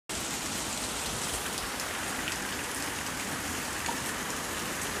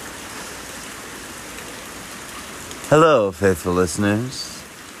Hello, faithful listeners.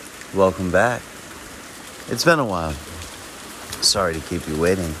 Welcome back. It's been a while. Sorry to keep you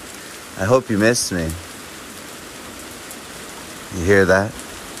waiting. I hope you missed me. You hear that?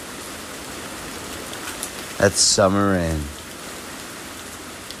 That's summer rain.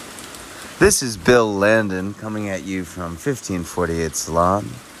 This is Bill Landon coming at you from 1548 Salon,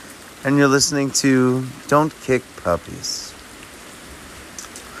 and you're listening to Don't Kick Puppies.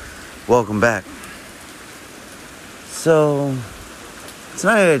 Welcome back. So,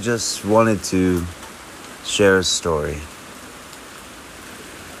 tonight I just wanted to share a story.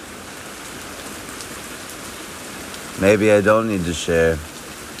 Maybe I don't need to share.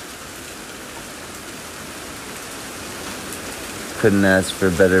 Couldn't ask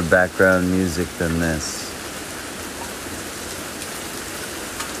for better background music than this.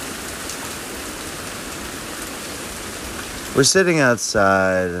 We're sitting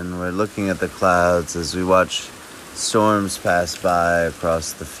outside and we're looking at the clouds as we watch storms pass by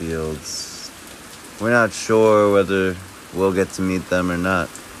across the fields. We're not sure whether we'll get to meet them or not.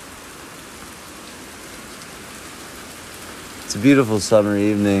 It's a beautiful summer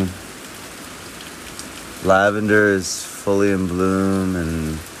evening. Lavender is fully in bloom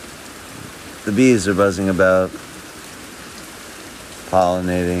and the bees are buzzing about,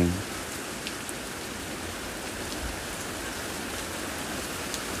 pollinating.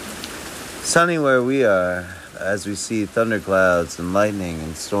 Sunny where we are, as we see thunderclouds and lightning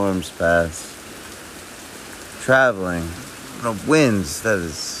and storms pass, traveling on a wind that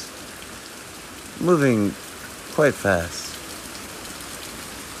is moving quite fast.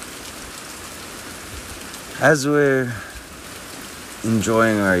 As we're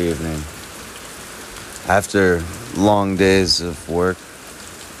enjoying our evening, after long days of work,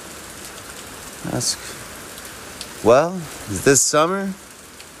 ask, well, is this summer?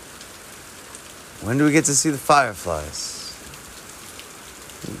 When do we get to see the fireflies?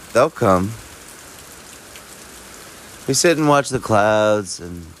 They'll come. We sit and watch the clouds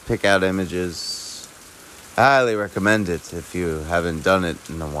and pick out images. I highly recommend it if you haven't done it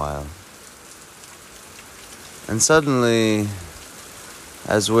in a while. And suddenly,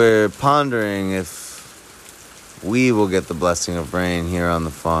 as we're pondering if we will get the blessing of rain here on the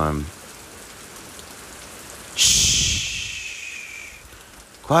farm, shh,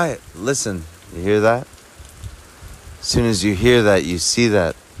 quiet, listen. You hear that? As soon as you hear that, you see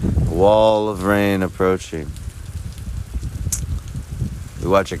that wall of rain approaching. We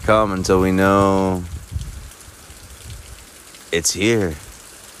watch it come until we know it's here.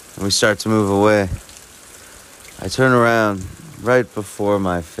 And we start to move away. I turn around right before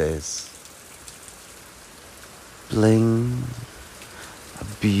my face. Bling. A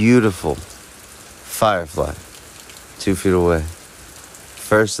beautiful firefly 2 feet away.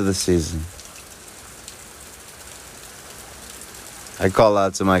 First of the season. I call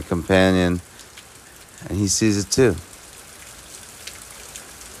out to my companion, and he sees it too.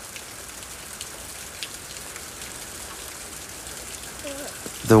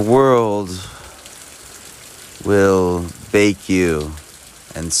 The world will bake you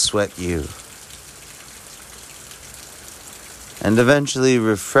and sweat you, and eventually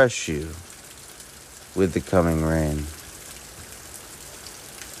refresh you with the coming rain.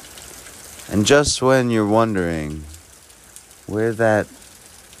 And just when you're wondering where that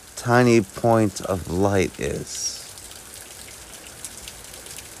tiny point of light is,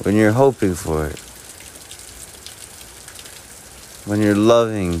 when you're hoping for it, when you're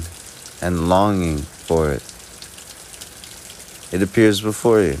loving and longing for it, it appears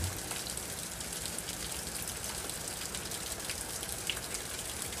before you.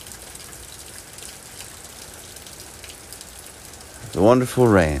 The wonderful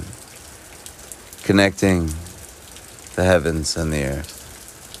rain connecting the heavens and the earth.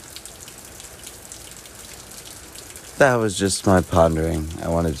 That was just my pondering I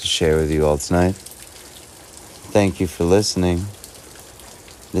wanted to share with you all tonight. Thank you for listening.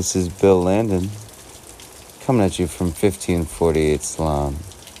 This is Bill Landon coming at you from 1548 Salon.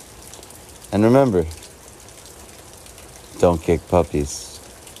 And remember, don't kick puppies.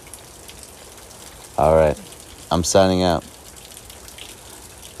 All right, I'm signing out.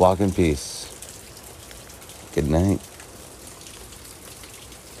 Walk in peace. Good night.